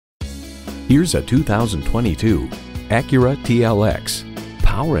Here's a 2022 Acura TLX.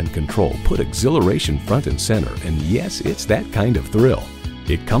 Power and control put exhilaration front and center, and yes, it's that kind of thrill.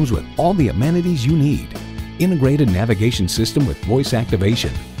 It comes with all the amenities you need. Integrated navigation system with voice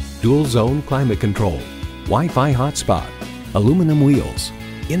activation, dual zone climate control, Wi-Fi hotspot, aluminum wheels,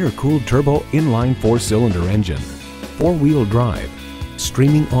 intercooled turbo inline 4-cylinder engine, 4-wheel drive,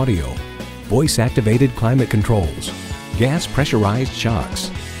 streaming audio, voice activated climate controls, gas pressurized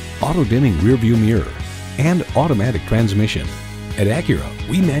shocks, auto dimming rear view mirror, and automatic transmission. At Acura,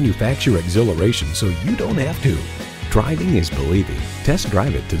 we manufacture exhilaration so you don't have to. Driving is believing. Test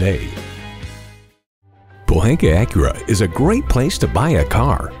drive it today. Pohanka Acura is a great place to buy a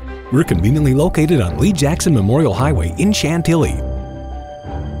car. We're conveniently located on Lee Jackson Memorial Highway in Chantilly.